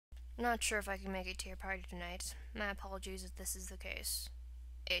Not sure if I can make it to your party tonight. My apologies if this is the case.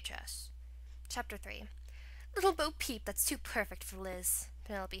 H.S. Chapter 3. Little Bo Peep, that's too perfect for Liz,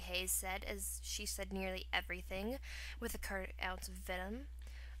 Penelope Hayes said, as she said nearly everything, with a curt ounce of venom.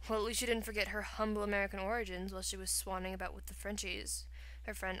 Well, at least she didn't forget her humble American origins while she was swanning about with the Frenchies,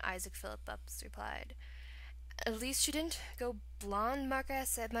 her friend Isaac Philip Bupps replied. At least she didn't go blonde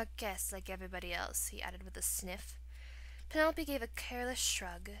Marquess et Marquess like everybody else, he added with a sniff. Penelope gave a careless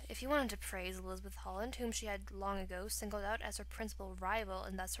shrug. If you wanted to praise Elizabeth Holland, whom she had long ago singled out as her principal rival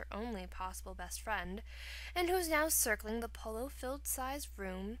and thus her only possible best friend, and who was now circling the polo-filled sized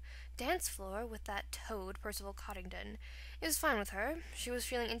room, dance floor with that toad Percival Coddington, it was fine with her. She was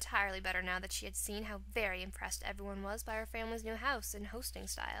feeling entirely better now that she had seen how very impressed everyone was by her family's new house and hosting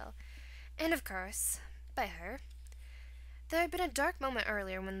style. And, of course, by her. There had been a dark moment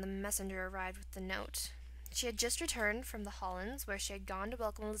earlier when the messenger arrived with the note. She had just returned from the Hollands, where she had gone to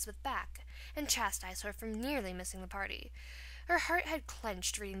welcome Elizabeth back, and chastise her for nearly missing the party. Her heart had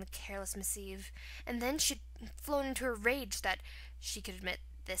clenched reading the careless missive, and then she had flown into a rage that, she could admit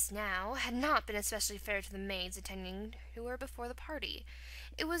this now, had not been especially fair to the maids attending to her before the party.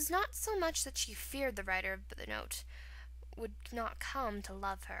 It was not so much that she feared the writer of the note would not come to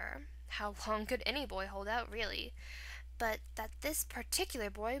love her. How long could any boy hold out, really? But that this particular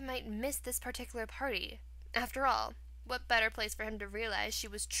boy might miss this particular party. After all, what better place for him to realize she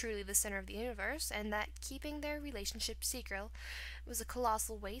was truly the center of the universe, and that keeping their relationship secret was a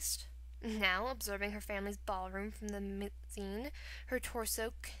colossal waste? Now, absorbing her family's ballroom from the mezzanine, her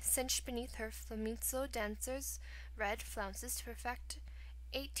torso cinched beneath her flamenco dancer's red flounces to perfect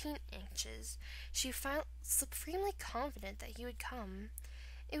 18 inches, she felt supremely confident that he would come.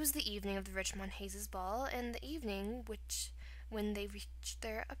 It was the evening of the Richmond Hayes' ball, and the evening when they reached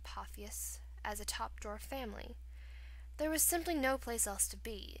their apotheosis as a top-drawer family. There was simply no place else to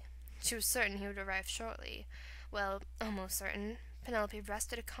be. She was certain he would arrive shortly. Well, almost certain. Penelope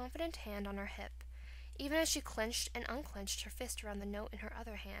rested a confident hand on her hip, even as she clenched and unclenched her fist around the note in her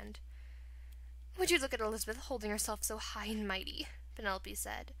other hand. "Would you look at Elizabeth holding herself so high and mighty?" Penelope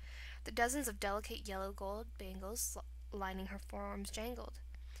said. The dozens of delicate yellow gold bangles lining her forearms jangled.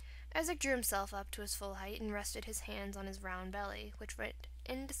 Isaac drew himself up to his full height and rested his hands on his round belly, which went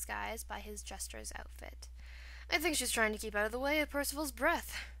in disguise by his jester's outfit. "I think she's trying to keep out of the way of Percival's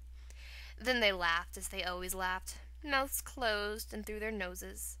breath." Then they laughed, as they always laughed, mouths closed and through their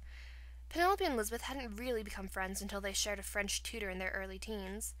noses. Penelope and Elizabeth hadn't really become friends until they shared a French tutor in their early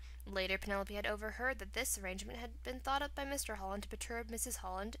teens. Later, Penelope had overheard that this arrangement had been thought up by Mr. Holland to perturb Mrs.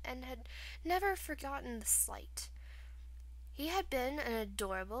 Holland, and had never forgotten the slight. He had been an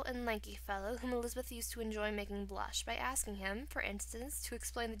adorable and lanky fellow whom Elizabeth used to enjoy making blush by asking him, for instance, to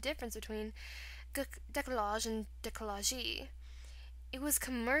explain the difference between décollage and décollagé. It was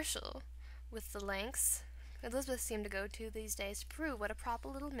commercial with the lengths Elizabeth seemed to go to these days to prove what a proper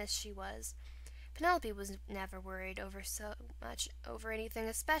little miss she was. Penelope was never worried so much over anything,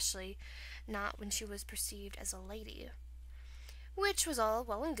 especially not when she was perceived as a lady. Which was all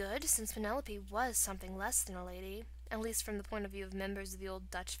well and good, since Penelope was something less than a lady, at least from the point of view of members of the old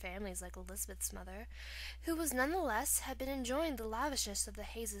Dutch families like Elizabeth's mother, who was none the less had been enjoying the lavishness of the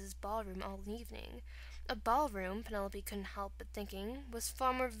Hayes' ballroom all evening. A ballroom, Penelope couldn't help but thinking, was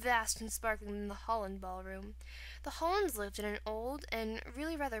far more vast and sparkling than the Holland ballroom. The Hollands lived in an old and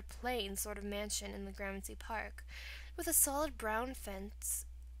really rather plain sort of mansion in the Gramercy Park, with a solid brown fence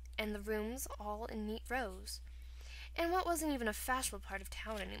and the rooms all in neat rows, and what wasn't even a fashionable part of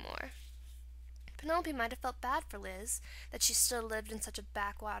town anymore. Penelope might have felt bad for Liz, that she still lived in such a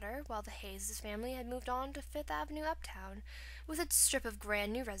backwater, while the Hayes family had moved on to Fifth Avenue uptown, with its strip of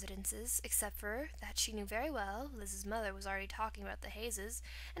grand new residences, except for that she knew very well Liz's mother was already talking about the Hayeses,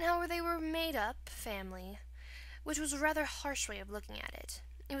 and how they were made-up family, which was a rather harsh way of looking at it.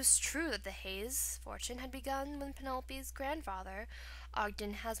 It was true that the Hayes fortune had begun when Penelope's grandfather,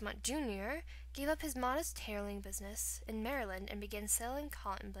 Ogden Hasmont, Jr., gave up his modest tailoring business in Maryland and began selling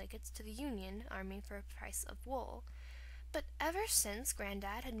cotton blankets to the Union Army for a price of wool. But ever since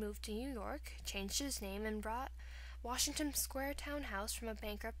Granddad had moved to New York, changed his name, and brought Washington Square townhouse from a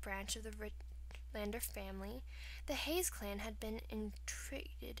bankrupt branch of the Lander family, the Hayes clan had been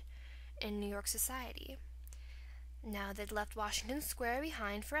entreated in New York society. Now they'd left Washington Square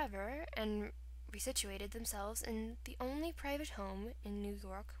behind forever and resituated themselves in the only private home in New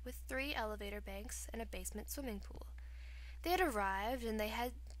York with 3 elevator banks and a basement swimming pool. They had arrived, and they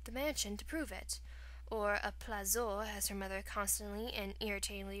had the mansion to prove it, or a plateau, as her mother constantly and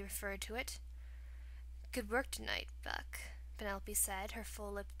irritatingly referred to it. "Good work tonight, Buck," Penelope said, her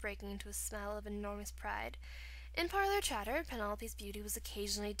full lip breaking into a smile of enormous pride, In parlor chatter, Penelope's beauty was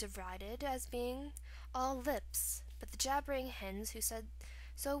occasionally derided as being all lips, but the jabbering hens who said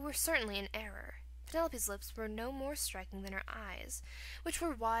so were certainly in error. Penelope's lips were no more striking than her eyes, which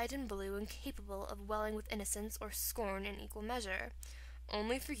were wide and blue and capable of welling with innocence or scorn in equal measure.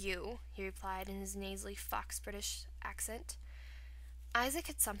 "Only for you," he replied in his nasally Fox-British accent. Isaac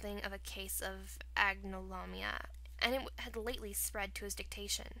had something of a case of agnolomia, and it had lately spread to his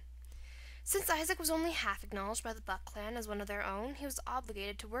dictation. Since Isaac was only half acknowledged by the Buck clan as one of their own, he was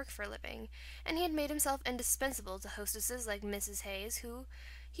obligated to work for a living, and he had made himself indispensable to hostesses like Mrs. Hayes, who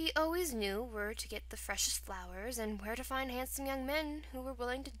he always knew were to get the freshest flowers, and where to find handsome young men who were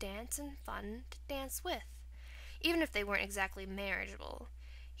willing to dance and fun to dance with, even if they weren't exactly marriageable.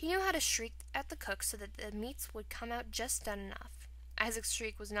 He knew how to shriek at the cook so that the meats would come out just done enough. Isaac's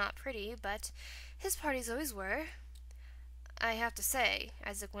shriek was not pretty, but his parties always were. "I have to say,"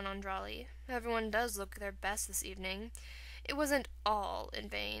 Isaac went on drawly, "everyone does look their best this evening. It wasn't all in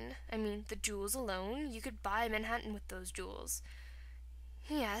vain. I mean, the jewels alone. You could buy Manhattan with those jewels."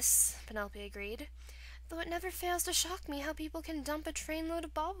 "Yes," Penelope agreed, "though it never fails to shock me how people can dump a trainload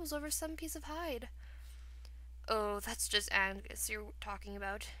of baubles over some piece of hide." "Oh, that's just Agnes you're talking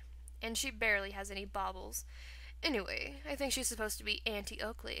about, and she barely has any baubles. Anyway, I think she's supposed to be Auntie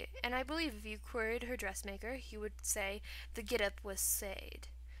Oakley, and I believe if you queried her dressmaker, he would say the get-up was Sade."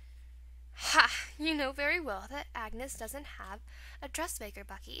 "Ha! You know very well that Agnes doesn't have a dressmaker,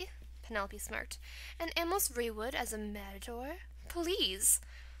 Bucky," Penelope smirked, "and Amos Rewood as a matador. Please!"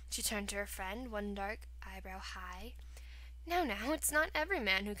 She turned to her friend, one dark eyebrow high. Now, it's not every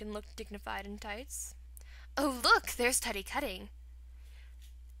man who can look dignified in tights." "Oh, look! There's Teddy Cutting!"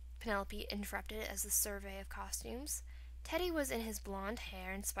 Penelope interrupted as the survey of costumes. Teddy was in his blonde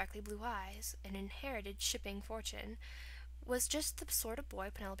hair and sparkly blue eyes, an inherited shipping fortune, was just the sort of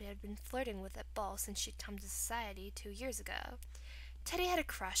boy Penelope had been flirting with at ball since she'd come to society 2 years ago. Teddy had a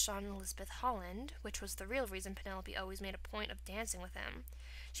crush on Elizabeth Holland, which was the real reason Penelope always made a point of dancing with him.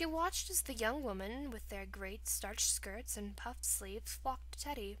 She watched as the young women, with their great starched skirts and puffed sleeves, flocked to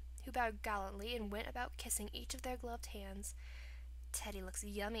Teddy, who bowed gallantly and went about kissing each of their gloved hands. "Teddy looks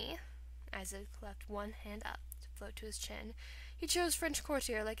yummy." Isaac left one hand up to float to his chin. He chose French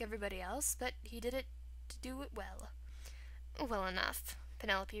courtier like everybody else, but he did it to do it well. "Well enough,"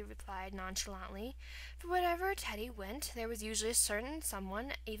 Penelope replied nonchalantly. For wherever Teddy went, there was usually a certain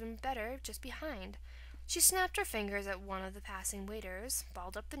someone even better just behind. She snapped her fingers at one of the passing waiters,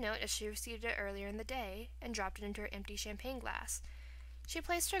 balled up the note as she received it earlier in the day, and dropped it into her empty champagne glass. She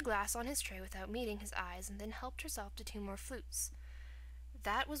placed her glass on his tray without meeting his eyes, and then helped herself to 2 more flutes.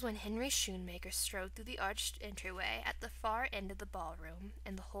 That was when Henry Schoonmaker strode through the arched entryway at the far end of the ballroom,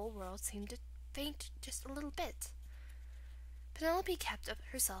 and the whole world seemed to faint just a little bit. Penelope kept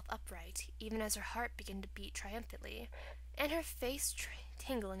herself upright, even as her heart began to beat triumphantly, and her face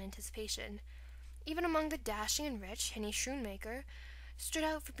tingled in anticipation. Even among the dashing and rich, Henry Schoonmaker stood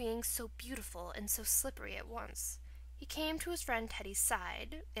out for being so beautiful and so slippery at once. He came to his friend Teddy's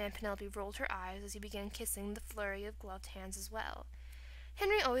side, and Penelope rolled her eyes as he began kissing the flurry of gloved hands as well.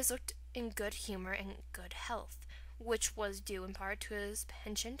 Henry always looked in good humor and good health, which was due in part to his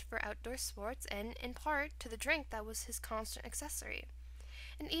penchant for outdoor sports and in part to the drink that was his constant accessory.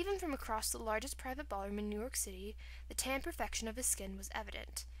 And even from across the largest private ballroom in New York City, the tan perfection of his skin was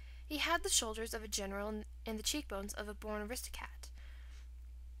evident. He had the shoulders of a general and the cheekbones of a born aristocrat,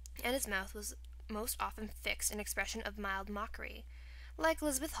 and his mouth was most often fixed in expression of mild mockery. Like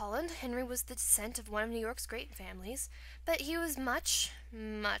Elizabeth Holland, Henry was the descent of one of New York's great families, but he was much,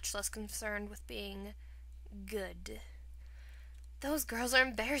 much less concerned with being good. "Those girls are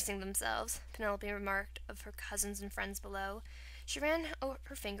embarrassing themselves," Penelope remarked of her cousins and friends below. She ran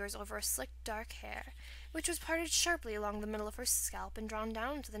her fingers over her slick dark hair, which was parted sharply along the middle of her scalp and drawn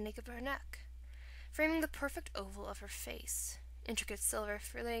down to the nape of her neck, framing the perfect oval of her face. Intricate silver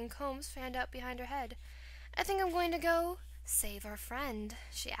frilling combs fanned out behind her head. "I think I'm going to go save our friend,"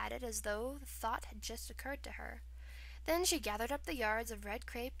 she added, as though the thought had just occurred to her. Then she gathered up the yards of red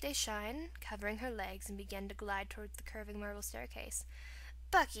crepe de chine covering her legs and began to glide toward the curving marble staircase.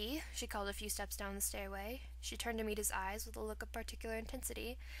 "Bucky," she called a few steps down the stairway. She turned to meet his eyes with a look of particular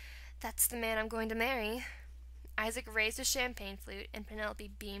intensity. "That's the man I'm going to marry." Isaac raised his champagne flute, and Penelope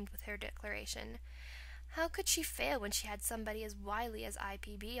beamed with her declaration. How could she fail when she had somebody as wily as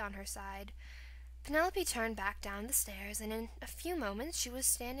IPB on her side? Penelope turned back down the stairs, and in a few moments she was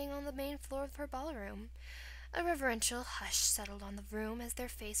standing on the main floor of her ballroom. A reverential hush settled on the room as their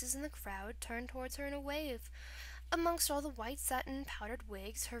faces in the crowd turned towards her in a wave. Amongst all the white satin powdered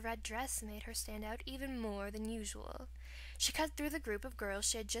wigs, her red dress made her stand out even more than usual. She cut through the group of girls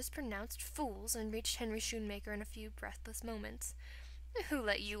she had just pronounced fools and reached Henry Schoonmaker in a few breathless moments. "Who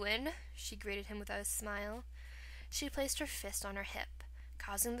let you in?" she greeted him without a smile. She placed her fist on her hip,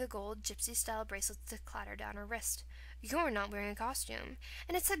 causing the gold gypsy-style bracelets to clatter down her wrist. "You're not wearing a costume,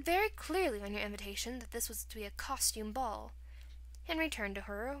 and it said very clearly on your invitation that this was to be a costume ball." Henry turned to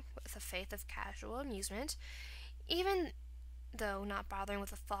her with a face of casual amusement, even though not bothering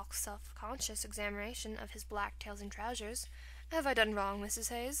with a false self-conscious examination of his black tails and trousers. "Have I done wrong, Mrs.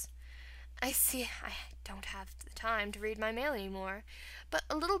 Hayes?" "I see I don't have the time to read my mail anymore, but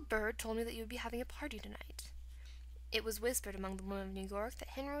a little bird told me that you would be having a party tonight." It was whispered among the women of New York that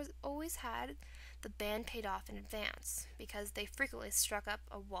Henry always had the band paid off in advance, because they frequently struck up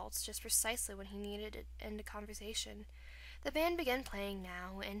a waltz just precisely when he needed it to end a conversation. The band began playing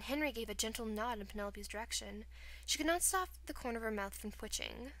now, and Henry gave a gentle nod in Penelope's direction. She could not stop the corner of her mouth from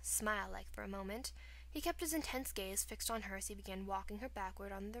twitching, smile-like for a moment. He kept his intense gaze fixed on her as he began walking her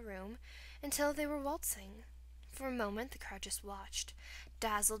backward on the room until they were waltzing. For a moment the crowd just watched,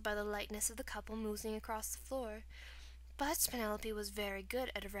 dazzled by the lightness of the couple moving across the floor. But Penelope was very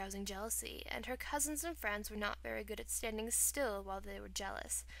good at arousing jealousy, and her cousins and friends were not very good at standing still while they were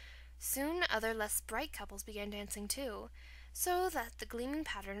jealous. Soon other less bright couples began dancing too, so that the gleaming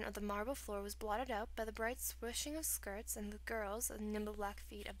pattern of the marble floor was blotted out by the bright swishing of skirts and the girls and nimble black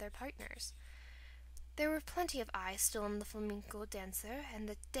feet of their partners. There were plenty of eyes still on the flamenco dancer and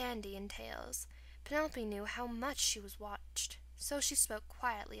the dandy in tails. Penelope knew how much she was watched, so she spoke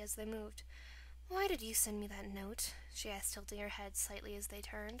quietly as they moved. "Why did you send me that note?" she asked, tilting her head slightly as they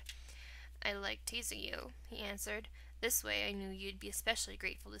turned. "I like teasing you," he answered. "This way I knew you'd be especially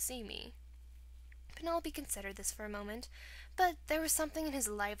grateful to see me." Penelope considered this for a moment, but there was something in his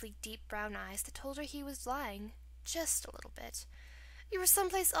lively, deep brown eyes that told her he was lying, just a little bit. "You were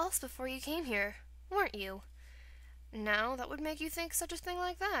someplace else before you came here, weren't you?" "Now, that would make you think such a thing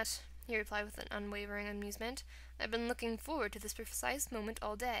like that," he replied with an unwavering amusement. "I've been looking forward to this precise moment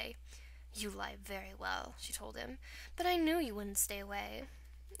all day." "You lie very well," she told him, "but I knew you wouldn't stay away."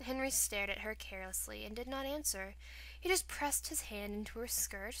 Henry stared at her carelessly and did not answer. He just pressed his hand into her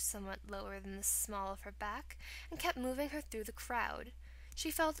skirt, somewhat lower than the small of her back, and kept moving her through the crowd. She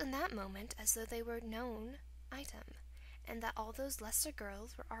felt in that moment as though they were a known item, and that all those lesser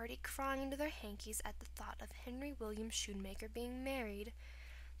girls were already crying into their hankies at the thought of Henry William Schoonmaker being married.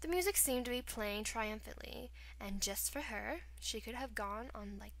 The music seemed to be playing triumphantly, and just for her, she could have gone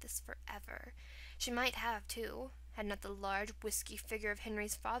on like this forever. She might have, too, had not the large, whisky figure of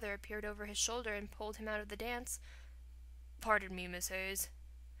Henry's father appeared over his shoulder and pulled him out of the dance. "Pardon me, Miss Hayes,"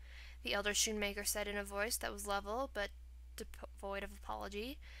 the elder Schoonmaker said in a voice that was level, but devoid of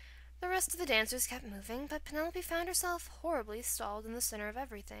apology. The rest of the dancers kept moving, but Penelope found herself horribly stalled in the center of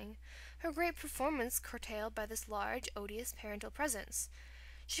everything, her great performance curtailed by this large, odious parental presence.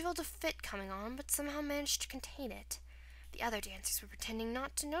 She felt a fit coming on, but somehow managed to contain it. The other dancers were pretending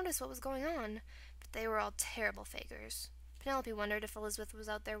not to notice what was going on, but they were all terrible fakers. Penelope wondered if Elizabeth was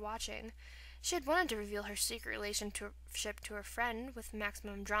out there watching. She had wanted to reveal her secret relationship to her friend with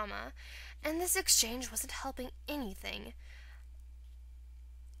maximum drama, and this exchange wasn't helping anything.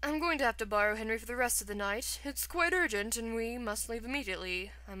 "I'm going to have to borrow Henry for the rest of the night. It's quite urgent, and we must leave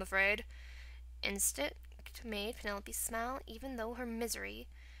immediately, I'm afraid." Instinct made Penelope smile, even though her misery,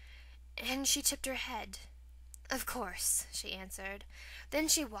 and she tipped her head. "Of course," she answered. Then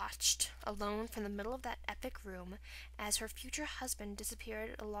she watched, alone from the middle of that epic room, as her future husband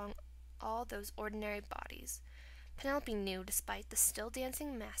disappeared along all those ordinary bodies. Penelope knew, despite the still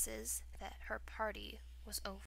dancing masses, that her party was over.